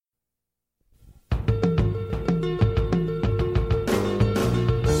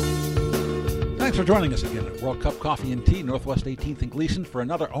Thanks for joining us again at World Cup Coffee and Tea, Northwest 18th and Gleason, for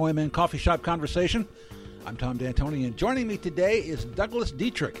another OMN Coffee Shop Conversation. I'm Tom D'Antoni, and joining me today is Douglas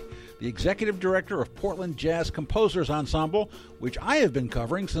Dietrich, the Executive Director of Portland Jazz Composers Ensemble, which I have been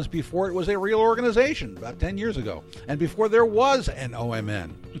covering since before it was a real organization, about 10 years ago, and before there was an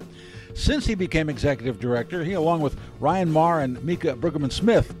OMN. Since he became Executive Director, he, along with Ryan Marr and Mika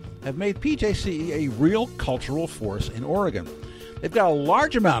Brueggemann-Smith, have made PJCE a real cultural force in Oregon. They've got a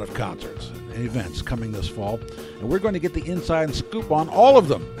large amount of concerts and events coming this fall, and we're going to get the inside scoop on all of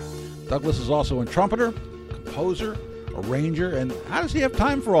them. Douglas is also a trumpeter, composer, arranger, and how does he have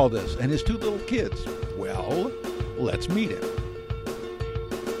time for all this and his two little kids? Well, let's meet him.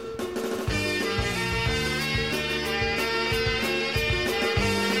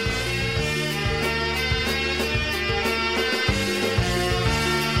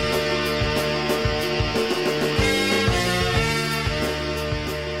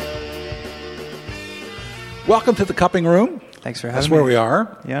 Welcome to the Cupping Room. Thanks for having me. That's where we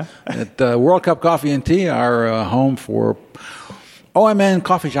are. Yeah. At World Cup Coffee and Tea, our home for OMN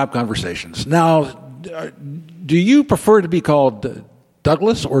Coffee Shop Conversations. Now, do you prefer to be called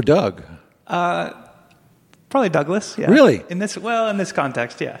Douglas or Doug? Probably Douglas. Yeah. Really? In this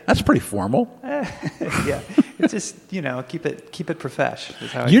context, yeah. That's pretty formal. Yeah. It's just, keep it profesh.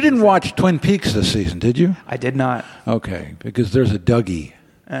 Is how You didn't watch Twin Peaks this season, did you? I did not. Okay, because there's a Dougie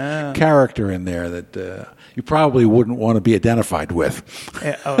character in there that you probably wouldn't want to be identified with.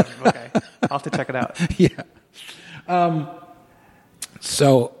 Yeah, okay. I'll have to check it out. Yeah.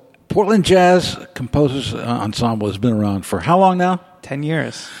 So, Portland Jazz Composers Ensemble has been around for how long now? 10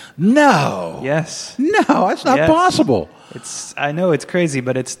 years. No. Yes. No, that's not possible. I know it's crazy,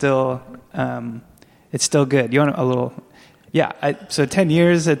 but it's still good. You want a little? Yeah. So 10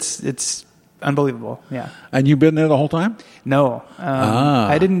 years. It's unbelievable. Yeah. And you've been there the whole time? No.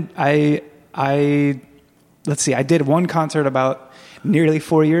 I didn't. Let's see. I did one concert about nearly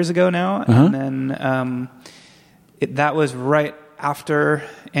 4 years ago now, and then that was right after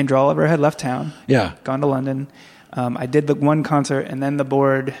Andrew Oliver had left town. Yeah. Gone to London. I did the one concert, and then the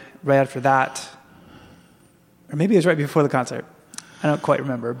board right after that, or maybe it was right before the concert. I don't quite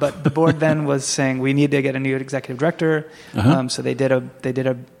remember, but the board then was saying we need to get a new executive director. So they did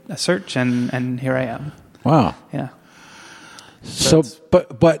a search, and here I am. Wow. Yeah. So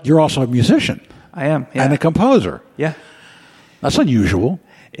but you're also a musician. I am. Yeah. And a composer. Yeah. That's unusual.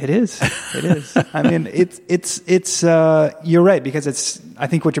 It is. I mean, it's you're right, because I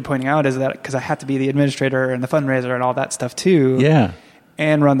think what you're pointing out is that because I had to be the administrator and the fundraiser and all that stuff too. Yeah.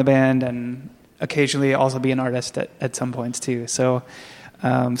 And run the band and occasionally also be an artist at some points too. So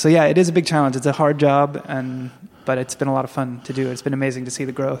yeah, it is a big challenge. It's a hard job, but it's been a lot of fun to do. It's been amazing to see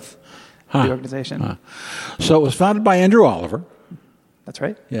the growth of the organization. So it was founded by Andrew Oliver. That's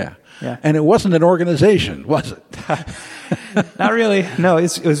right. Yeah. Yeah. And it wasn't an organization, was it? Not really. No,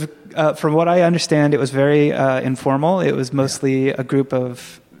 it was from what I understand, it was very informal. It was mostly a group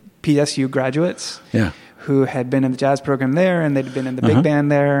of PSU graduates who had been in the jazz program there, and they'd been in the big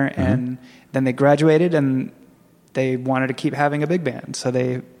band there, and then they graduated, and they wanted to keep having a big band. So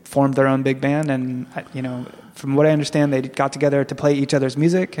they formed their own big band, and, from what I understand, they got together to play each other's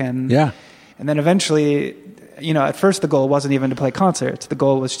music, and then eventually, at first the goal wasn't even to play concerts. The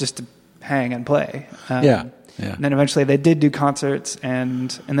goal was just to hang and play. And then eventually they did do concerts,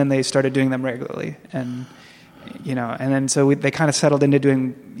 and then they started doing them regularly. And, and then so they kind of settled into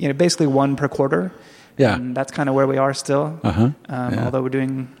doing, basically one per quarter. Yeah. And that's kind of where we are still. Although we're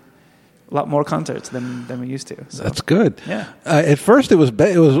doing a lot more concerts than we used to. So. That's good. Yeah. At first it was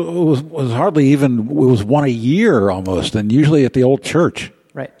hardly even, it was one a year almost, and usually at the old church.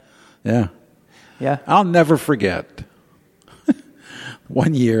 Right. Yeah. Yeah. I'll never forget.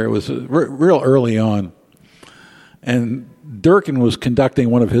 One year, it was real early on, and Durkin was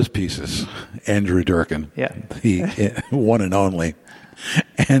conducting one of his pieces, Andrew Durkin, the one and only.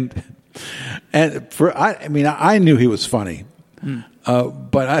 And I knew he was funny,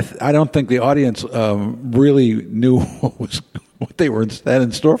 but I don't think the audience really knew what they were had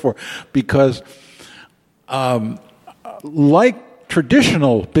in store for, because like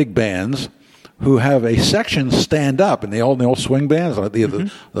traditional big bands who have a section stand up, and the old swing bands,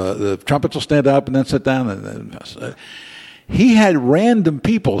 the trumpets will stand up and then sit down. And he had random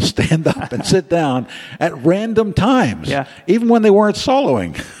people stand up and sit down at random times, even when they weren't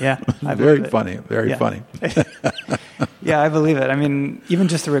soloing. Yeah, very funny, very funny. Yeah, I believe it. I mean, even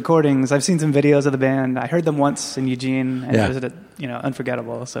just the recordings. I've seen some videos of the band. I heard them once in Eugene, and it was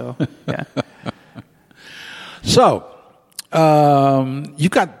unforgettable. So yeah. So.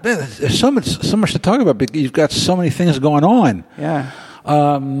 You've got so much to talk about. You've got so many things going on. Yeah.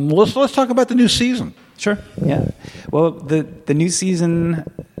 Let's talk about the new season. Sure. Yeah. Well, the new season,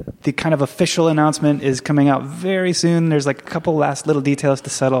 the kind of official announcement is coming out very soon. There's like a couple last little details to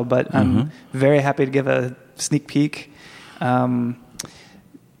settle, but I'm very happy to give a sneak peek.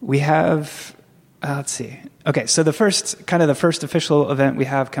 We have, let's see. Okay, so the first official event we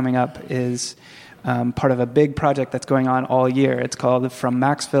have coming up is part of a big project that's going on all year. It's called From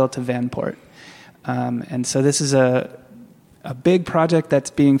Maxville to Vanport. And so this is a big project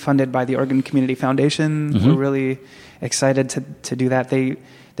that's being funded by the Oregon Community Foundation. We're really excited to do that.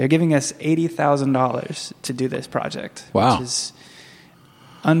 They're giving us $80,000 to do this project, wow, which is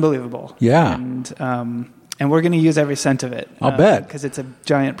unbelievable. Yeah, and we're going to use every cent of it. I'll bet, because it's a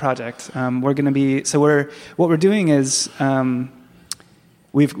giant project. What we're doing is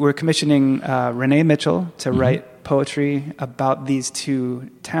we're commissioning Renee Mitchell to write poetry about these two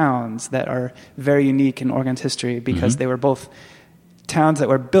towns that are very unique in Oregon's history because they were both towns that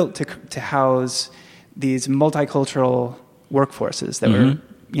were built to house these multicultural workforces that were,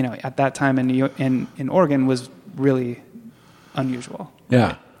 at that time in Oregon was really unusual.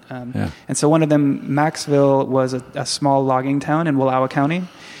 Yeah. Right? And so one of them, Maxville, was a small logging town in Wallowa County,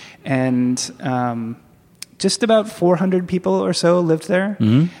 and just about 400 people or so lived there.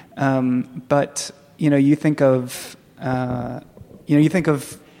 But you think of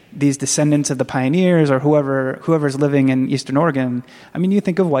these descendants of the pioneers or whoever's living in Eastern Oregon. I mean, you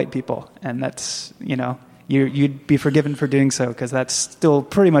think of white people, and that's you'd be forgiven for doing so because that's still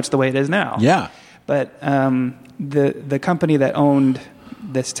pretty much the way it is now. Yeah. But the company that owned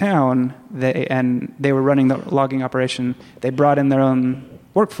this town, they were running the logging operation. They brought in their own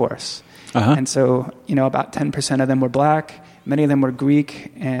workforce. And so, about 10% of them were black. Many of them were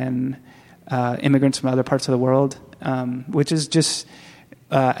Greek and immigrants from other parts of the world, which is just,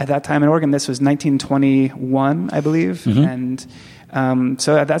 at that time in Oregon, this was 1921, I believe. And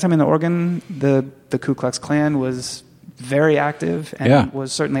so at that time in Oregon, the Ku Klux Klan was very active and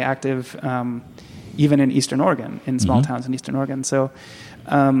was certainly active even in Eastern Oregon, in small towns in Eastern Oregon. So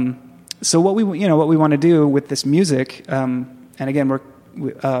what we want to do with this music, and again,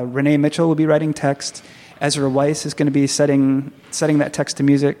 Renee Mitchell will be writing text. Ezra Weiss is going to be setting that text to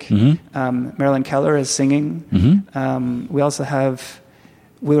music. Marilyn Keller is singing.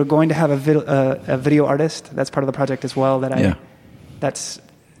 We were going to have a video artist. That's part of the project as well. That's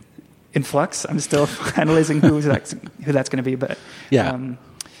in flux. I'm still analyzing who that's going to be. But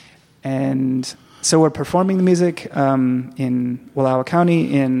and so we're performing the music in Wallowa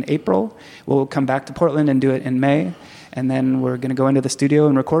County in April. We'll come back to Portland and do it in May. And then we're going to go into the studio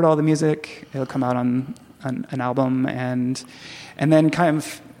and record all the music. It'll come out on an album, and then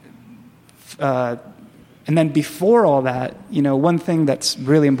and then before all that, one thing that's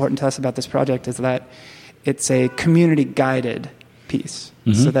really important to us about this project is that it's a community guided piece,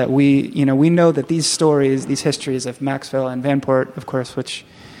 so that we know that these stories, these histories of Maxville and Vanport, of course, which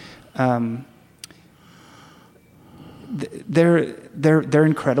they're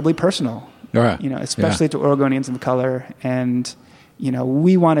incredibly personal. Especially to Oregonians of color, and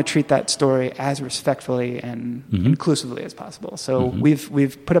we want to treat that story as respectfully and inclusively as possible. So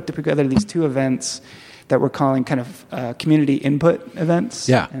we've put together these two events that we're calling kind of community input events.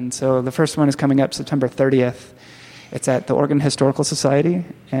 Yeah. And so the first one is coming up September 30th. It's at the Oregon Historical Society,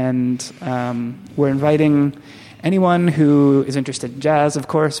 and we're inviting anyone who is interested in jazz, of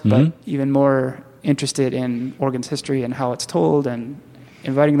course, but even more interested in Oregon's history and how it's told, and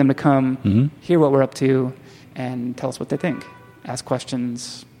inviting them to come, hear what we're up to, and tell us what they think. Ask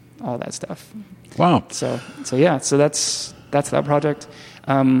questions, all that stuff. Wow. So that's that project.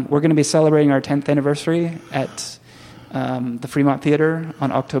 We're going to be celebrating our 10th anniversary at the Fremont Theater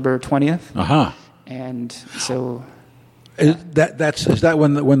on October 20th. And so... Is that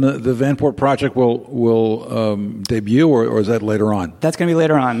when the Vanport project will debut, or is that later on? That's going to be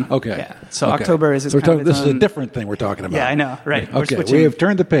later on. Okay. Yeah. So October is this is a different thing we're talking about. Yeah, I know. Right. Okay. We have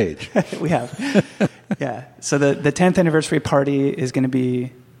turned the page. We have. Yeah. So the 10th anniversary party is going to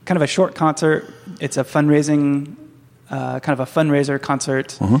be kind of a short concert. It's a fundraising, kind of a fundraiser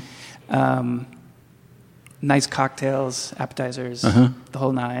concert. Nice cocktails, appetizers, the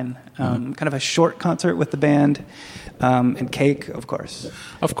whole nine. Kind of a short concert with the band, and cake, of course.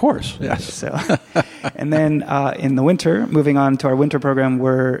 Of course, yes. So, and then in the winter, moving on to our winter program,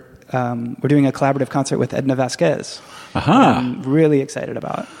 we're doing a collaborative concert with Edna Vasquez. I'm really excited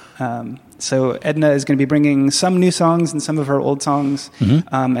about. So Edna is going to be bringing some new songs and some of her old songs,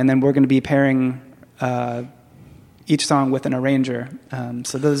 and then we're going to be pairing each song with an arranger.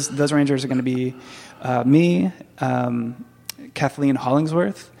 So those arrangers are going to be me, Kathleen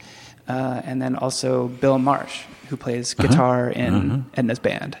Hollingsworth, and then also Bill Marsh, who plays guitar in Edna's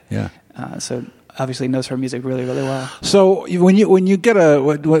band. Yeah. So obviously knows her music really, really well. So when you get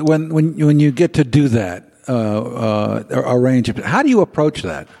to do that arrangement, how do you approach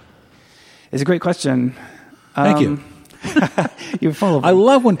that? It's a great question. Thank you. You're full of. I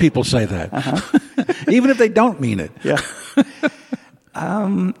love when people say that, even if they don't mean it. Yeah.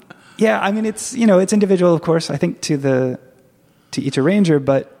 Yeah. I mean, it's individual, of course. I think to each arranger,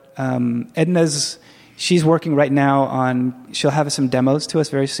 but she's working right now on. She'll have some demos to us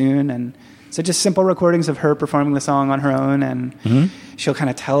very soon, and so just simple recordings of her performing the song on her own, and she'll kind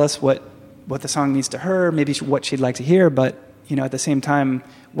of tell us what the song means to her, maybe what she'd like to hear, but at the same time,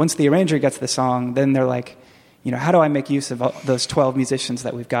 once the arranger gets the song, then they're like, how do I make use of all those 12 musicians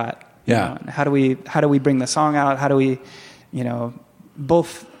that we've got? Yeah. How do we bring the song out? How do we,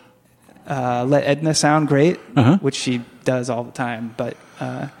 both let Edna sound great, which she does all the time, but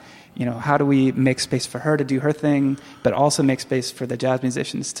how do we make space for her to do her thing, but also make space for the jazz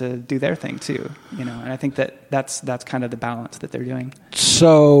musicians to do their thing too? And I think that's kind of the balance that they're doing.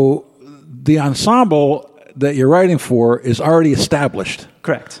 So the ensemble that you're writing for is already established.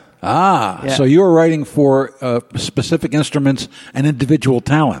 Correct. Yeah. So you're writing for specific instruments and individual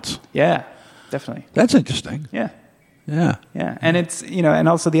talents. Yeah, definitely. That's interesting. Yeah. Yeah. Yeah. And it's, and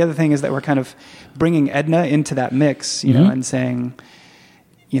also the other thing is that we're kind of bringing Edna into that mix, and saying,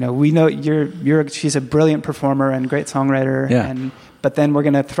 we know she's a brilliant performer and great songwriter. Yeah. But then we're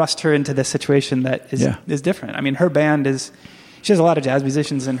going to thrust her into this situation that is different. I mean, her band she has a lot of jazz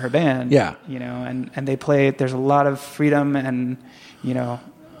musicians in her band. Yeah. And they play, there's a lot of freedom and,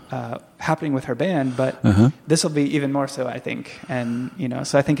 happening with her band, but this will be even more so, I think. And,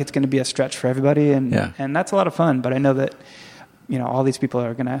 so I think it's going to be a stretch for everybody, and that's a lot of fun, but I know that, all these people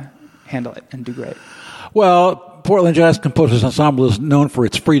are going to handle it and do great. Well, Portland Jazz Composers Ensemble is known for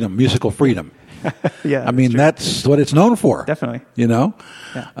its freedom, musical freedom. Yeah, I mean, that's what it's known for. Definitely. Yeah.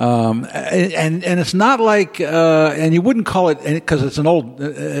 And it's not like, and you wouldn't call it, because it's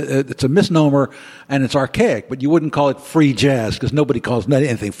it's a misnomer and it's archaic, but you wouldn't call it free jazz because nobody calls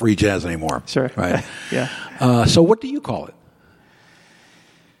anything free jazz anymore. Sure. Right. Yeah. So what do you call it?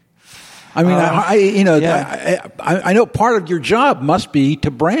 I mean, I know part of your job must be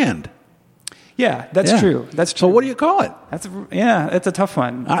to brand. Yeah, that's true. That's true. So what do you call it? It's a tough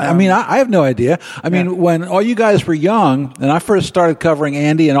one. I mean, I have no idea. I mean, when all you guys were young, and I first started covering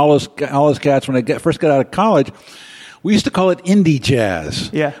Andy and all those cats when I first got out of college, we used to call it indie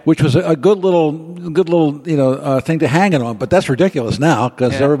jazz. Yeah. Which was a good little thing to hang it on. But that's ridiculous now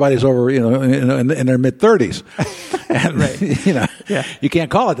because everybody's over in their mid-30s, and right. You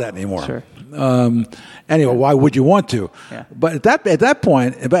can't call it that anymore. Sure. Anyway, why would you want to? Yeah. But at that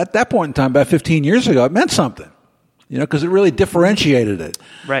point in time, about 15 years ago, it meant something, because it really differentiated it.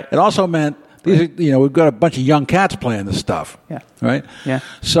 Right. It also meant we've got a bunch of young cats playing this stuff. Yeah. Right. Yeah.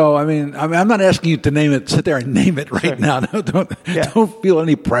 So I'm not asking you to name it. Sit there and name it right now. Don't feel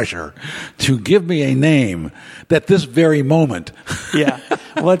any pressure to give me a name at this very moment. Yeah.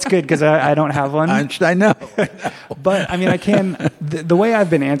 Well, it's good because I don't have one. I know. But I mean, I can. The way I've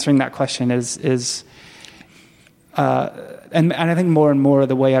been answering that question is. And I think more and more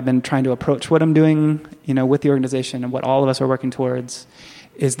the way I've been trying to approach what I'm doing, with the organization and what all of us are working towards,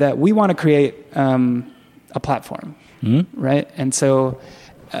 is that we want to create a platform, right? And so,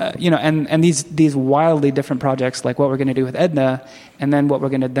 and these wildly different projects, like what we're going to do with Edna, and then what we're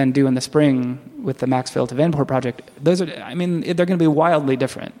going to then do in the spring with the Maxfield to Vanport project. Those are, they're going to be wildly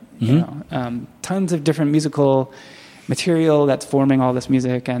different. Tons of different musical material that's forming all this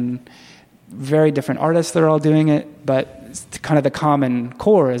music, and very different artists that are all doing it, but kind of the common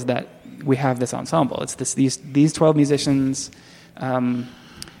core is that we have this ensemble. It's these 12 musicians,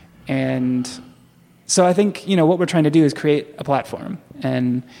 and so I think what we're trying to do is create a platform,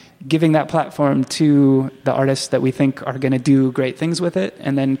 and giving that platform to the artists that we think are going to do great things with it,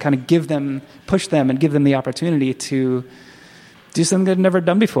 and then kind of push them and give them the opportunity to do something they've never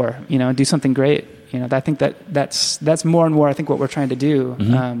done before. Do something great. I think that's more and more I think what we're trying to do.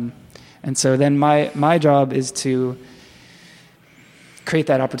 And so then my job is to create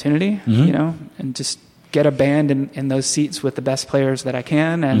that opportunity, and just get a band in those seats with the best players that I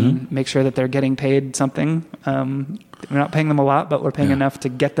can, and make sure that they're getting paid something. We're not paying them a lot, but we're paying enough to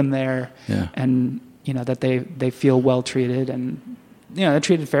get them there, and that they feel well treated, and they're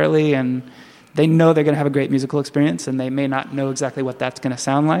treated fairly, and they know they're going to have a great musical experience, and they may not know exactly what that's going to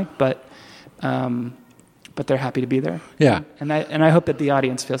sound like, but they're happy to be there. Yeah. And I hope that the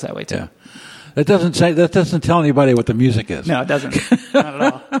audience feels that way too. Yeah. That doesn't tell anybody what the music is. No, it doesn't. Not at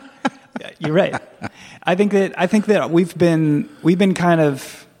all. You're right. I think that we've been kind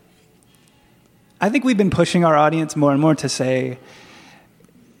of I think we've been pushing our audience more and more to say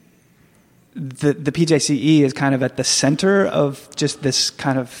the PJCE is kind of at the center of just this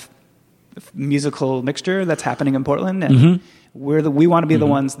kind of musical mixture that's happening in Portland, and we want to be the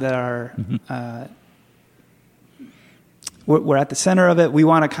ones that are we're at the center of it. We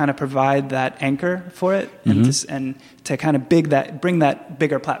want to kind of provide that anchor for it, and to kind of bring that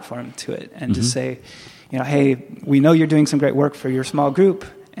bigger platform to it, and just say, hey, we know you're doing some great work for your small group,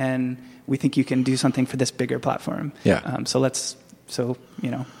 and we think you can do something for this bigger platform. Yeah. So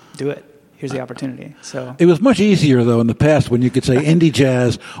do it. Here's the opportunity. So it was much easier though in the past when you could say indie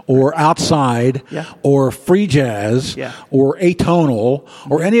jazz or outside or free jazz or atonal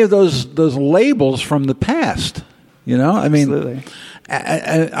or any of those labels from the past. I mean, absolutely.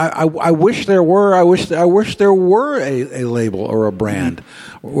 I wish there were. I wish there were a label or a brand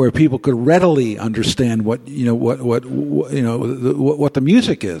where people could readily understand what the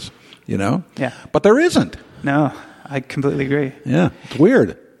music is. Yeah. But there isn't. No, I completely agree. Yeah, it's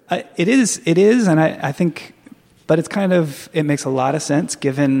weird. It is, and I think, but it's kind of, it makes a lot of sense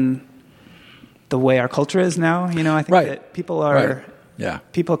given the way our culture is now. I think that people are,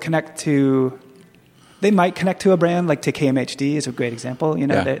 people they might connect to a brand, like to KMHD is a great example.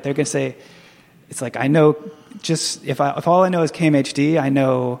 They're going to say, it's like, I know, just if all I know is KMHD, I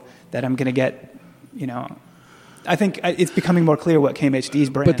know that I'm going to get, I think it's becoming more clear what KMHD's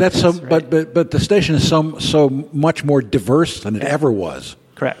brand is. But the station is so much more diverse than it ever was.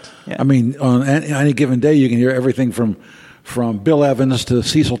 Correct. Yeah. I mean, on any given day, you can hear everything from Bill Evans to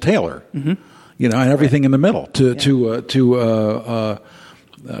Cecil Taylor, and everything in the middle to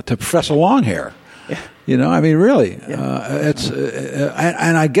Professor Longhair. Yeah. I mean, really, it's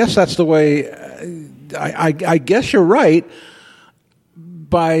and I guess that's the way. I guess you're right.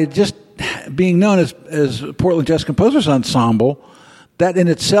 By just being known as Portland Jazz Composers Ensemble, that in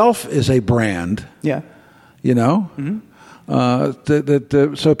itself is a brand. Yeah.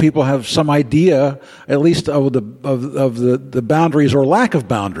 So people have some idea, at least of the boundaries or lack of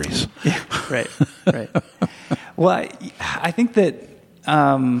boundaries. Yeah, right. Well, I think that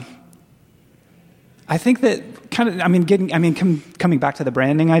coming back to the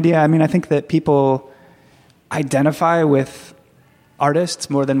branding idea. I mean, I think that people identify with artists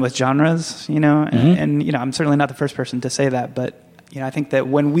more than with genres. And I'm certainly not the first person to say that, but I think that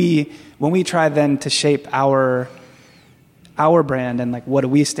when we try then to shape our brand and like what do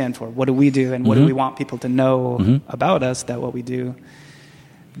we stand for, what do we do, and what do we want people to know about us, that what we do,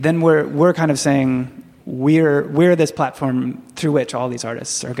 then we're kind of saying we're this platform through which all these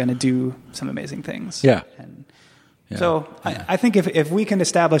artists are going to do some amazing things. So I think if we can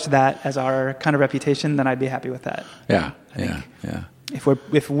establish that as our kind of reputation, then I'd be happy with that.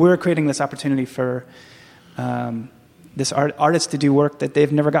 If we're creating this opportunity for this artists to do work that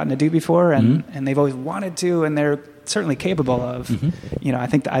they've never gotten to do before, and they've always wanted to, and they're certainly capable of. I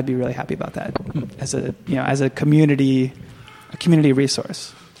think that I'd be really happy about that as a community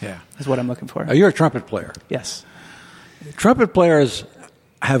resource. Is what I'm looking for. You're a trumpet player. Yes. Trumpet players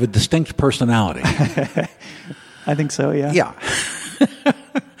have a distinct personality. I think so. Yeah. Yeah.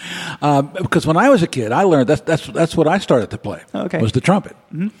 Because when I was a kid, I learned that's what I started to play. Okay. Was the trumpet.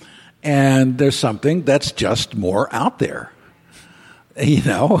 And there's something that's just more out there,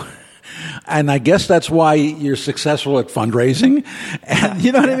 and I guess that's why you're successful at fundraising. And,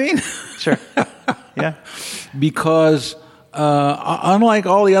 you know what I mean? Sure. Yeah. Because unlike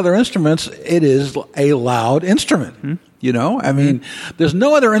all the other instruments, it is a loud instrument. I mean, there's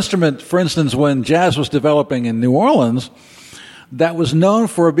no other instrument, for instance, when jazz was developing in New Orleans, that was known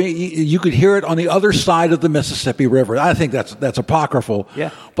for being, you could hear it on the other side of the Mississippi River. I think that's apocryphal.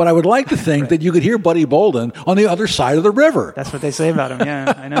 Yeah. But I would like to think that you could hear Buddy Bolden on the other side of the river. That's what they say about him.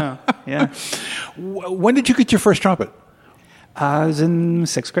 Yeah, I know. Yeah. When did you get your first trumpet? I was in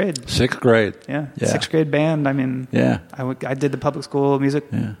sixth grade. Sixth grade. Yeah. Sixth grade band. I mean, I did the public school music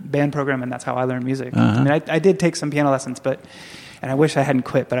band program, and that's how I learned music. I mean, I did take some piano lessons, and I wish I hadn't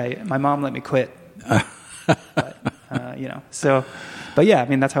quit, but my mom let me quit. But yeah, I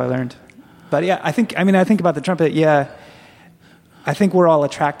mean, that's how I learned. But yeah, I think about the trumpet. Yeah. I think we're all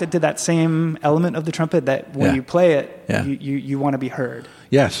attracted to that same element of the trumpet, that when you play it, you want to be heard.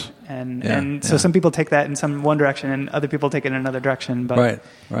 Yes. So some people take that in one direction, and other people take it in another direction. But,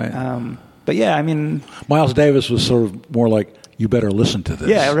 right. But yeah, I mean, Miles Davis was sort of more like, you better listen to this.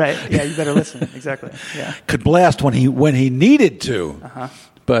 Yeah, right. Yeah, you better listen. Exactly. Yeah. Could blast when he needed to.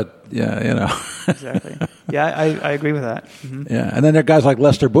 But Exactly. Yeah, I agree with that. Yeah, and then there are guys like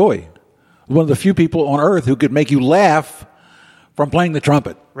Lester Bowie, one of the few people on earth who could make you laugh from playing the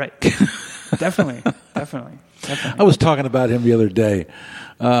trumpet. Right. Definitely. I was talking about him the other day.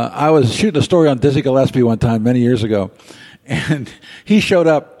 I was shooting a story on Dizzy Gillespie one time many years ago, and he showed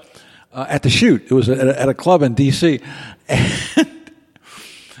up at the shoot. It was at a club in D.C.,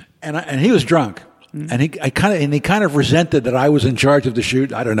 and he was drunk. And he kind of resented that I was in charge of the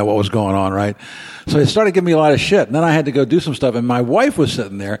shoot. I don't know what was going on, right? So he started giving me a lot of shit. And then I had to go do some stuff. And my wife was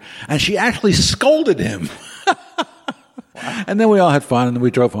sitting there, and she actually scolded him. Wow. And then we all had fun, and then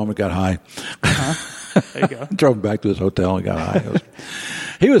we drove home and got high. There you go. Drove him back to his hotel and got high.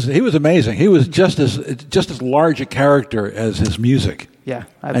 He was amazing. He was just as large a character as his music. Yeah,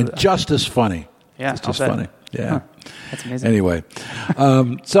 and just as funny. Yeah, just funny. Yeah. Huh. That's amazing. Anyway,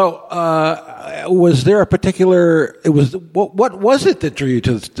 was there a particular? What was it that drew you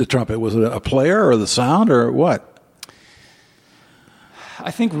to the trumpet? Was it a player or the sound or what?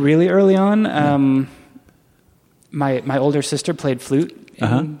 I think really early on, my older sister played flute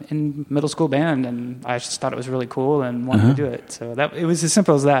in middle school band, and I just thought it was really cool and wanted to do it. So it was as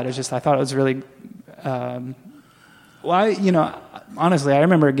simple as that. It's just I thought it was really. Honestly, I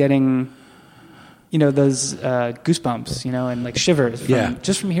remember getting. Those goosebumps, and like shivers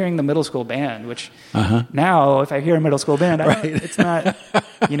just from hearing the middle school band, which now if I hear a middle school band, it's not,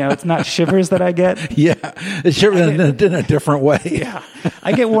 it's not shivers that I get. Yeah. It's shivers in a different way. Yeah.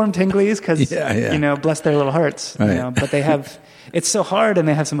 I get warm tinglies because, bless their little hearts, right. But it's so hard and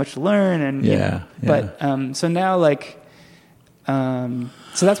they have so much to learn. And, but, so now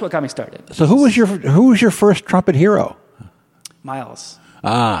so that's what got me started. So who was your first trumpet hero? Miles.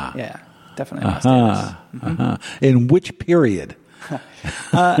 Ah. Yeah. Definitely. In which period?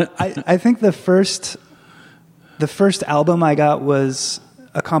 I think the first album I got was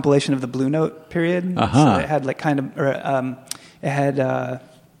a compilation of the Blue Note period. So it had it had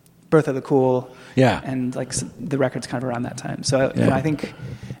Birth of the Cool. Yeah. And the records kind of around that time. So I think,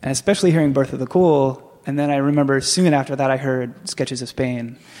 and especially hearing Birth of the Cool, and then I remember soon after that I heard Sketches of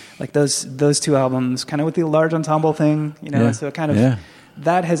Spain, like those two albums, kind of with the large ensemble thing, So it kind of. Yeah.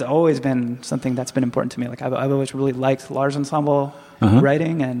 That has always been something that's been important to me. Like I've always really liked large ensemble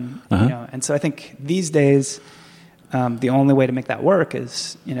writing, and and so I think these days the only way to make that work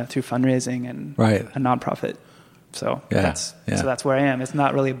is through fundraising and a nonprofit. So that's where I am. It's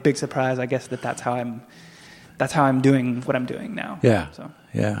not really a big surprise, I guess, that's how I'm doing what I'm doing now. Yeah. So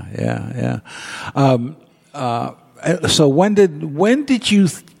so when did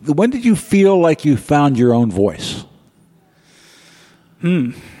you feel like you found your own voice?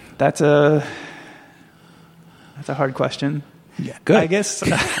 That's a hard question. Yeah, good. I guess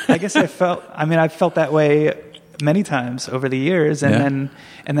I felt that way many times over the years, and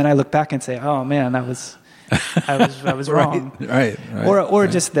then I look back and say, oh man, I was wrong. Right. Or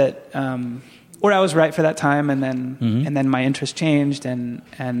just that, or I was right for that time, and then my interest changed,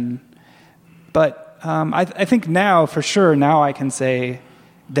 but I think now for sure I can say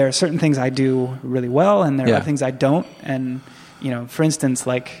there are certain things I do really well, and there are things I don't, and. For instance,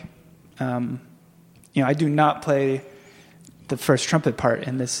 I do not play the first trumpet part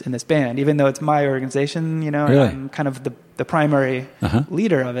in this band, even though it's my organization, really? And I'm kind of the primary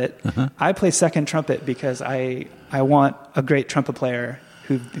leader of it. I play second trumpet because I want a great trumpet player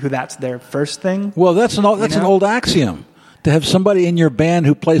who that's their first thing. Well, that's an old axiom. To have somebody in your band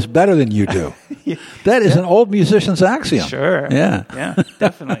who plays better than you do. That is an old musician's axiom. Sure. Yeah,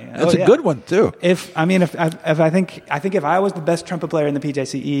 definitely. That's a good one too. If I think if I was the best trumpet player in the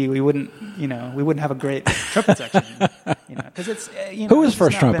PJCE, we wouldn't have a great trumpet section. Because it's who is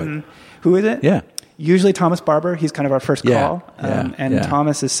first trumpet? Who is it? Yeah. Usually Thomas Barber. He's kind of our first call.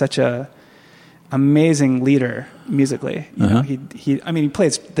 Thomas is such a amazing leader musically. He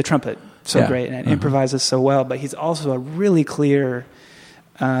plays the trumpet so great and improvises so well, but he's also a really clear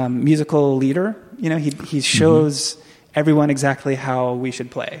musical leader. He shows everyone exactly how we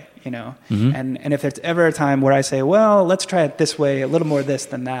should play, and if there's ever a time where I say, well, let's try it this way, a little more this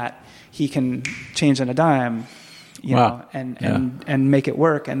than that, he can change on a dime, and make it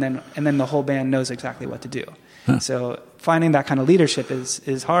work, and then the whole band knows exactly what to do. So finding that kind of leadership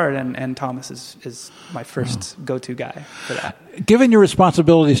is hard, and Thomas is my first go-to guy for that. Given your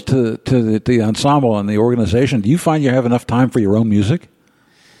responsibilities to the ensemble and the organization, do you find you have enough time for your own music?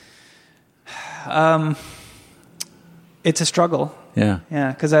 It's a struggle. Yeah.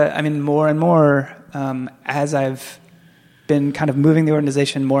 Because more and more as I've been kind of moving the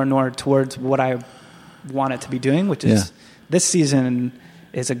organization more and more towards what I want it to be doing, which is this season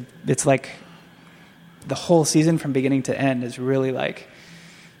it's like. The whole season from beginning to end is really I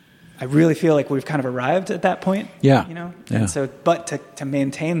really feel like we've kind of arrived at that point. Yeah. And so, but to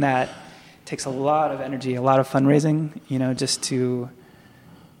maintain that takes a lot of energy, a lot of fundraising, just to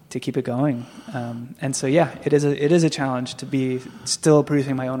keep it going. And so, yeah, it is a challenge to be still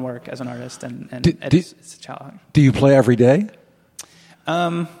producing my own work as an artist, and it's a challenge. Do you play every day?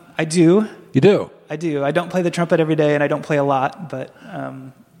 I do. You do? I do. I don't play the trumpet every day, and I don't play a lot, but...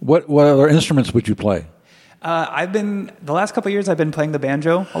 What other instruments would you play? The last couple of years, I've been playing the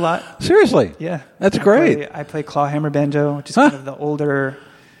banjo a lot. Seriously? Yeah. That's great. I play clawhammer banjo, which is kind of the older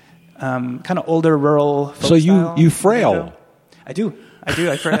rural folk So style you frail. banjo. I do.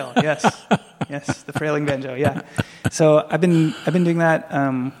 I frail. Yes. Yes. The frailing banjo. Yeah. So I've been doing that.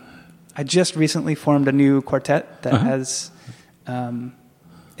 I just recently formed a new quartet that has,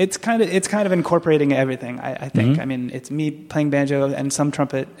 it's kind of incorporating everything. I think. I mean, it's me playing banjo and some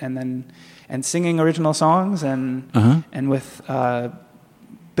trumpet, and singing original songs, and with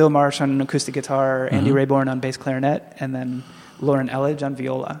Bill Marsh on acoustic guitar, Andy Rayborn on bass clarinet, and then Lauren Elledge on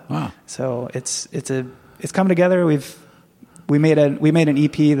viola. Wow! So it's coming together. We made an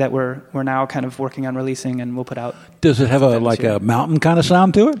EP that we're now kind of working on releasing, and we'll put out. Does it have a mountain kind of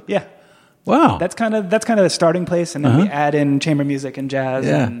sound to it? Yeah. Wow. That's kind of the starting place, and then we add in chamber music and jazz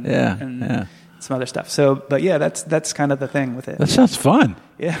and some other stuff. So, but yeah, that's kind of the thing with it. That sounds fun.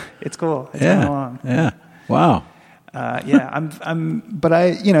 Yeah, it's cool. It's kind of long. Yeah. Wow.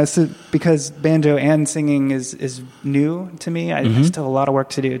 So because banjo and singing is new to me, I still have a lot of work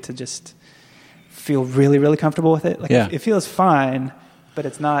to do to just feel really, really comfortable with it. It feels fine, but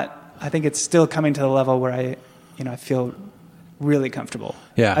it's not. I think it's still coming to the level where I feel really comfortable.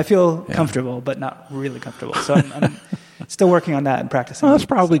 Yeah. I feel comfortable, but not really comfortable. So I'm still working on that and practicing. Well, that's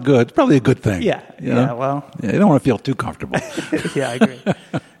probably good. It's probably a good thing. Yeah. You know? Well. Yeah, you don't want to feel too comfortable. Yeah, I agree.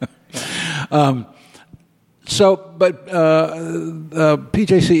 But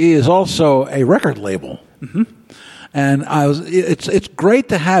PJCE is also a record label. And it's great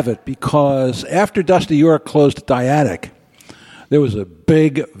to have it, because after Dusty York closed Dyadic, there was a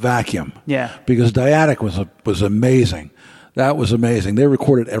big vacuum. Yeah. Because Dyadic was amazing. That was amazing. They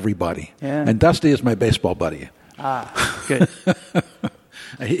recorded everybody. Yeah. And Dusty is my baseball buddy. Ah, good.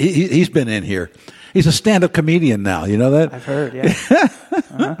 He's been in here. He's a stand-up comedian now. You know that? I've heard. Yeah.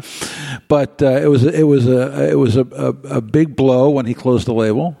 But it was a big blow when he closed the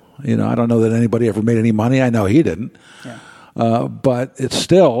label. You know, I don't know that anybody ever made any money. I know he didn't. Yeah. But it's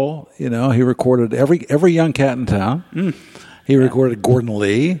still, he recorded every young cat in town. He recorded Gordon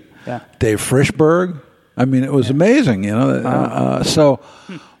Lee, Dave Frischberg. I mean, it was amazing. So,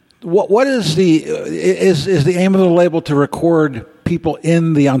 what is the aim of the label to record people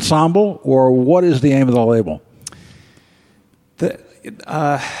in the ensemble, or what is the aim of the label? The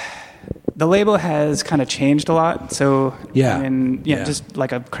label has kind of changed a lot. So, Yeah. Just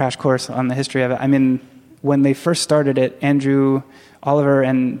like a crash course on the history of it. I mean, when they first started it, Andrew Oliver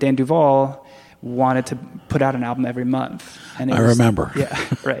and Dan Duvall wanted to put out an album every month. And I remember. Yeah,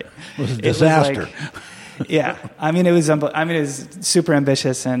 right. It was a disaster. It was super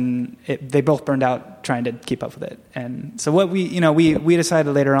ambitious, and they both burned out trying to keep up with it. And so what we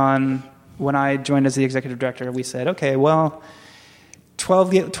decided later on, when I joined as the executive director, we said, okay, well,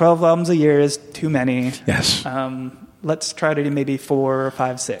 12 albums a year is too many. Yes. Let's try to do maybe 4 or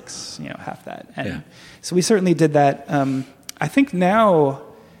 5, 6, half that. And so we certainly did that. I think now,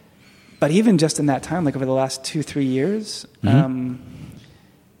 but even just in that time, like over the last 2-3 years,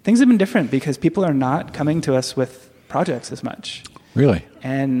 things have been different, because people are not coming to us with projects as much. Really?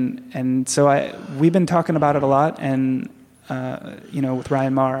 And so we've been talking about it a lot, and with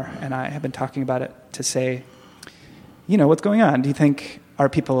Ryan Marr and I have been talking about it to say, what's going on? Do you think our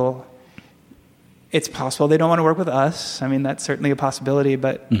people? It's possible they don't want to work with us. I mean, that's certainly a possibility.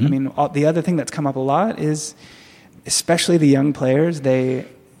 But I mean, the other thing that's come up a lot is, especially the young players,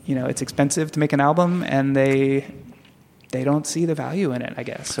 it's expensive to make an album, and they don't see the value in it, I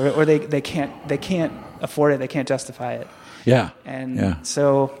guess, or they can't afford it, they can't justify it. Yeah. And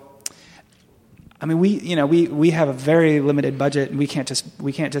so, I mean, we have a very limited budget, and we can't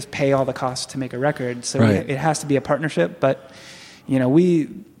just pay all the costs to make a record. So it has to be a partnership. But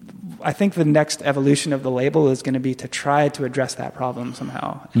I think the next evolution of the label is going to be to try to address that problem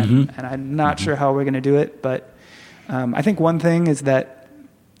somehow. And I'm not sure how we're going to do it, but I think one thing is that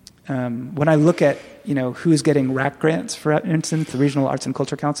when I look at who's getting RAC grants, for instance, the Regional Arts and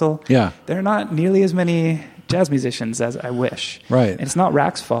Culture Council, there are not nearly as many jazz musicians as I wish. Right. And it's not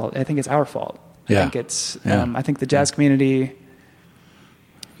RAC's fault. I think it's our fault. Yeah. I think the jazz community,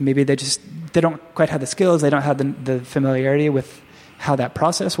 maybe they don't quite have the skills, they don't have the familiarity with how that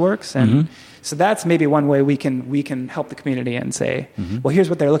process works, and so that's maybe one way we can help the community and say, well, here's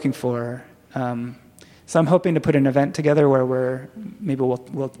what they're looking for. So I'm hoping to put an event together where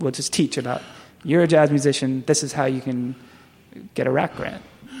we'll just teach about, you're a jazz musician, this is how you can get a RAC grant.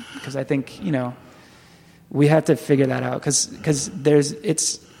 because I think, we have to figure that out because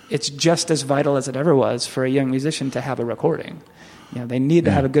it's just as vital as it ever was for a young musician to have a recording. They need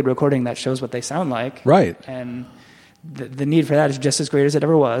to have a good recording that shows what they sound like. Right. And the need for that is just as great as it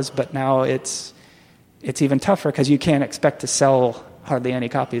ever was, but now it's even tougher because you can't expect to sell hardly any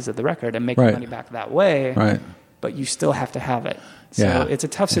copies of the record and make the money back that way. Right. But you still have to have it. So it's a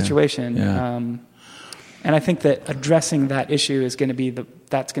tough situation. Yeah. And I think that addressing that issue is going to be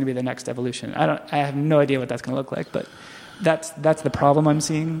the next evolution. I have no idea what that's going to look like, but that's the problem I'm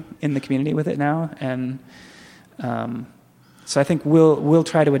seeing in the community with it now. And so I think we'll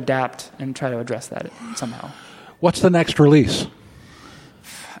try to adapt and try to address that somehow. What's the next release?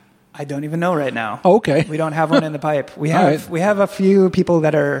 I don't even know right now. Oh, okay. We don't have one in the pipe. We have a few people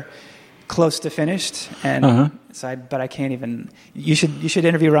that are close to finished, and but I can't even. You should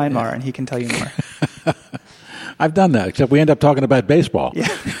interview Ryan Marr, and he can tell you more. I've done that, except we end up talking about baseball. Yeah,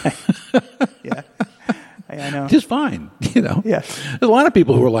 yeah, I know. Just fine, Yeah, there's a lot of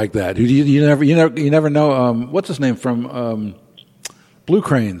people who are like that. Who you never know. What's his name from Blue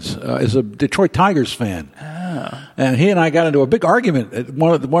Cranes? Is a Detroit Tigers fan. And he and I got into a big argument at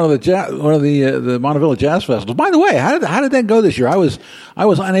one of the Montevilla Jazz Festivals. By the way, how did that go this year? I was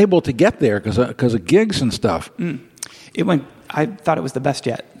unable to get there because of gigs and stuff. It went. I thought it was the best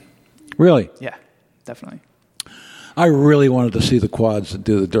yet. Really? Yeah, definitely. I really wanted to see the Quads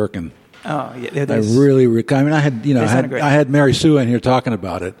do the Durkin. Oh, yeah. I had Mary Sue in here talking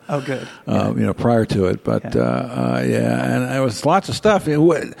about it. Oh, good. Prior to it, but and it was lots of stuff.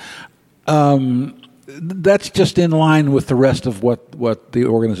 That's just in line with the rest of what the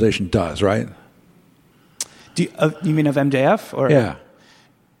organization does, right? Do you mean of MJF or? Yeah.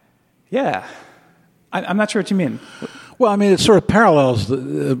 Yeah, I'm not sure what you mean. Well, I mean, it sort of parallels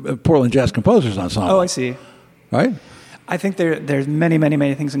the Portland Jazz Composers Ensemble. Oh, I see. Right? I think there's many, many,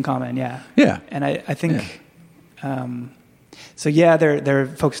 many things in common. Yeah. Yeah. And I think, so yeah, they're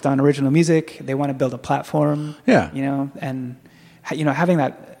focused on original music. They want to build a platform. Yeah. And having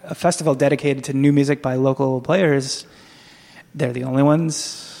a festival dedicated to new music by local players, they're the only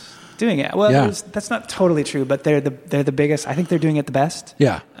ones doing it. Well, that's not totally true, but they're the biggest. I think they're doing it the best.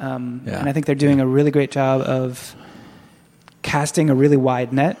 Yeah. And I think they're doing a really great job of casting a really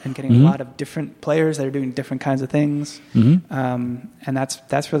wide net and getting a lot of different players that are doing different kinds of things. And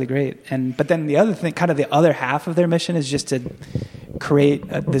that's really great. But then the other thing, kind of the other half of their mission is just to create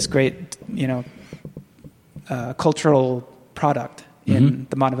this great, cultural product in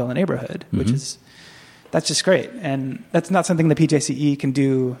the Montevilla neighborhood, that's just great. And that's not something the PJCE can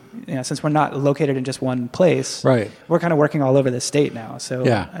do, since we're not located in just one place. Right. We're kind of working all over the state now.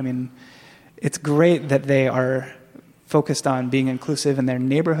 So, I mean, it's great that they are focused on being inclusive in their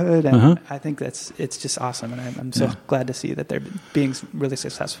neighborhood, and I think it's just awesome, and I'm so glad to see that they're being really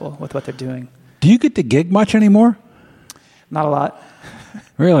successful with what they're doing. Do you get to gig much anymore? Not a lot.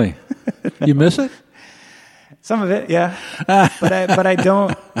 Really? You miss it? Some of it, yeah. but I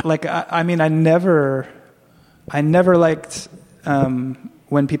don't like. I mean, I never liked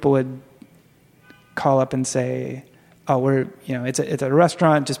when people would call up and say, "Oh, it's a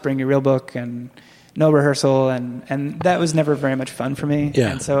restaurant. Just bring your real book and." No rehearsal, and that was never very much fun for me.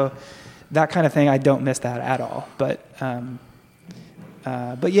 Yeah. And so that kind of thing, I don't miss that at all. But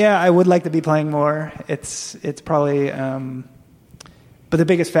yeah, I would like to be playing more. It's probably, but the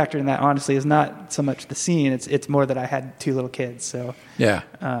biggest factor in that, honestly, is not so much the scene. It's more that I had two little kids. So yeah,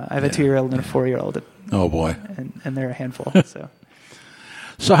 I have a 2-year-old and a 4-year-old. Oh boy, and they're a handful.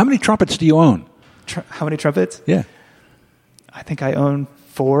 So how many trumpets do you own? How many trumpets? Yeah, I think I own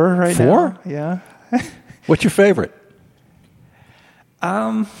 4 right now. 4? Yeah. What's your favorite?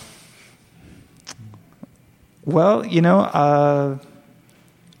 Well, I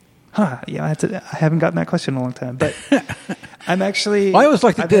haven't gotten that question in a long time, but I'm actually. I always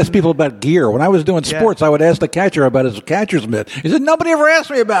like to ask people about gear. When I was doing sports, I would ask the catcher about his catcher's mitt. He said, "Nobody ever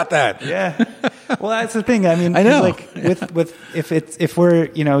asked me about that." Yeah. Well, that's the thing. I mean, I know. Like if we're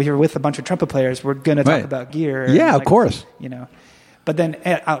you're with a bunch of trumpet players, we're going to talk about gear. Yeah, of course. But then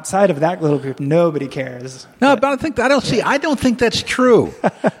outside of that little group, nobody cares. No, but I don't think that's true.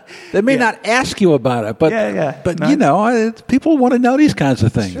 They may not ask you about it, but but people want to know these kinds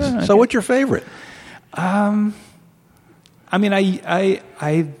of things. Sure, so, what's your favorite? I mean,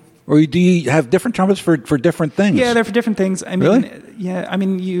 I or do you have different trumpets for different things? Yeah, they're for different things. I mean, really? Yeah, I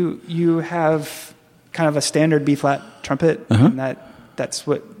mean, you have kind of a standard B flat trumpet, and that's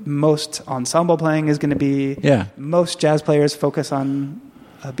what most ensemble playing is going to be. Yeah. Most jazz players focus on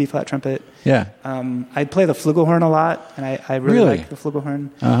a B-flat trumpet. Yeah. I play the flugelhorn a lot, and I really like the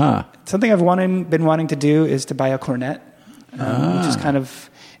flugelhorn. Something I've been wanting to do is to buy a cornet, which is kind of,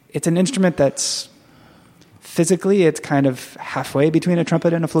 it's an instrument that's physically, it's kind of halfway between a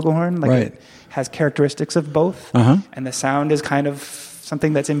trumpet and a flugelhorn. Like it has characteristics of both, and the sound is kind of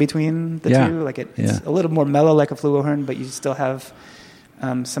something that's in between the two. Like it's a little more mellow, like a flugelhorn, but you still have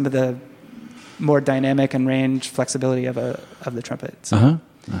some of the more dynamic and range flexibility of the trumpet.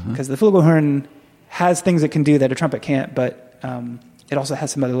 Because the flugelhorn has things it can do that a trumpet can't, but it also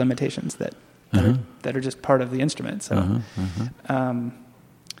has some other limitations that are just part of the instrument. So.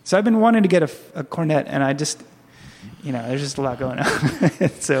 So I've been wanting to get a cornet, and I just, there's just a lot going on.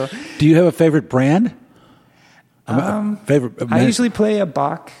 So, do you have a favorite brand? I usually play a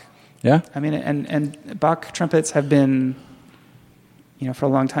Bach. Yeah. I mean, and Bach trumpets have been, for a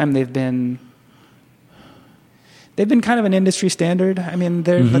long time they've been kind of an industry standard. I mean,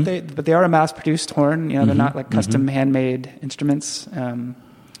 but they are a mass-produced horn. They're not like custom handmade instruments. And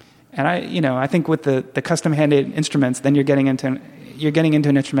I think with the custom handmade instruments, then you're getting into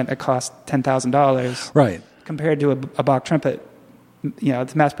an instrument that costs $10,000, right? Compared to a Bach trumpet,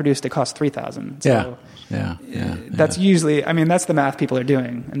 it's mass produced. It costs $3,000. So that's usually, that's the math people are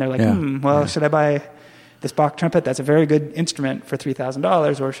doing, and they're like, should I buy this Bach trumpet? That's a very good instrument for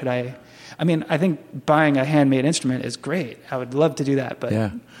 $3,000, or should I? I mean, I think buying a handmade instrument is great. I would love to do that, but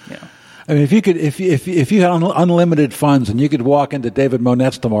I mean, if you had unlimited funds and you could walk into David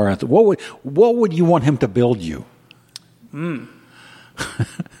Monet's tomorrow, what would you want him to build you?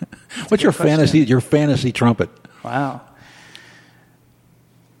 What's your fantasy trumpet? Wow.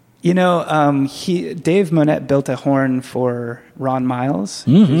 Dave Monet built a horn for Ron Miles,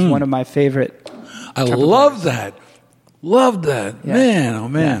 who's one of my favorite. I love that. Love that. Yeah. Man, oh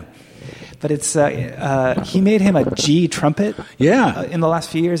man. Yeah. But it's he made him a G trumpet in the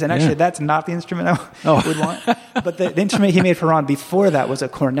last few years, and actually that's not the instrument I would want. But the instrument he made for Ron before that was a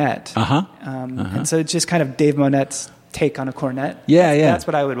cornet. And so it's just kind of Dave Monet's take on a cornet. That's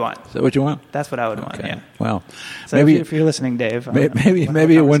what I would want. Is that what you want? That's what I would want, yeah. Well, so maybe if you're listening, Dave. Maybe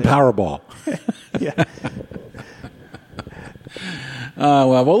you win Powerball. Yeah.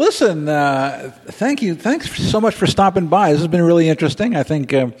 Well, listen, thank you. Thanks so much for stopping by. This has been really interesting. I think,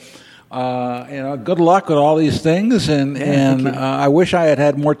 good luck with all these things. And I wish I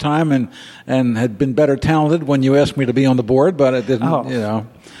had more time and had been better talented when you asked me to be on the board, but it didn't,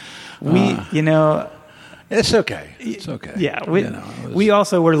 It's okay. It's okay. Yeah, we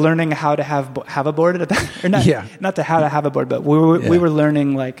also were learning how to have a board at that, or not to how to have a board, but we were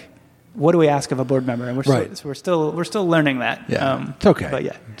learning like what do we ask of a board member, and we're still learning that. Yeah, it's okay. But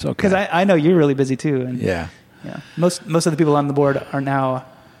it's okay because I know you're really busy too, and most of the people on the board are now.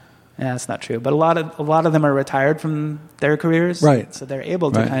 Yeah, that's not true, but a lot of them are retired from their careers, right? So they're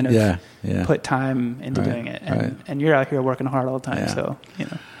able to kind of put time into doing it, and you're out here working hard all the time, so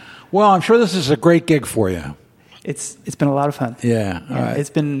Well, I'm sure this is a great gig for you. It's been a lot of fun. Yeah. Right. It's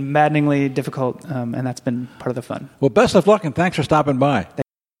been maddeningly difficult, and that's been part of the fun. Well, best of luck, and thanks for stopping by.